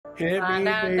Hit me,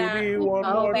 baby, one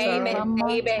Oh, more baby, time.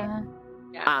 baby.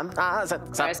 Yeah. I'm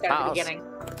Sorry, start at the beginning.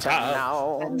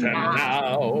 Now.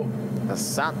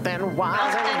 Something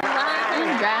wasn't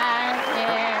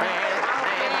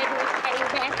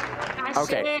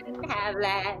Okay. I shouldn't have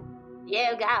let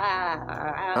you go.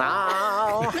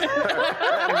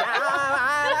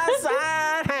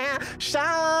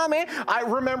 Show me. I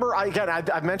remember,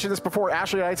 I've mentioned this before.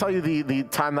 Ashley, did I tell you the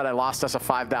time that I lost us a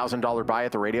 $5,000 buy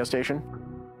at the radio station?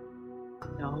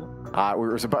 No. It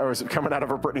was coming out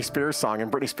of a Britney Spears song,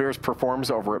 and Britney Spears performs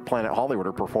over at Planet Hollywood,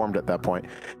 or performed at that point.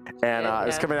 And it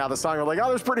was coming out of the song. We're like, oh,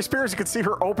 there's Britney Spears. You could see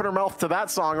her open her mouth to that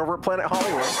song over at Planet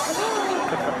Hollywood.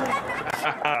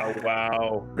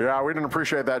 Wow. Yeah, we didn't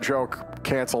appreciate that joke.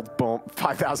 Canceled. Boom.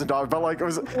 $5,000. But like, it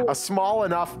was a small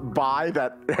enough buy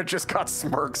that it just got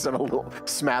smirks and a little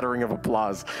smattering of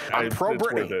applause. I'm pro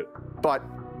Britney, but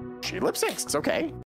she lip syncs. It's okay.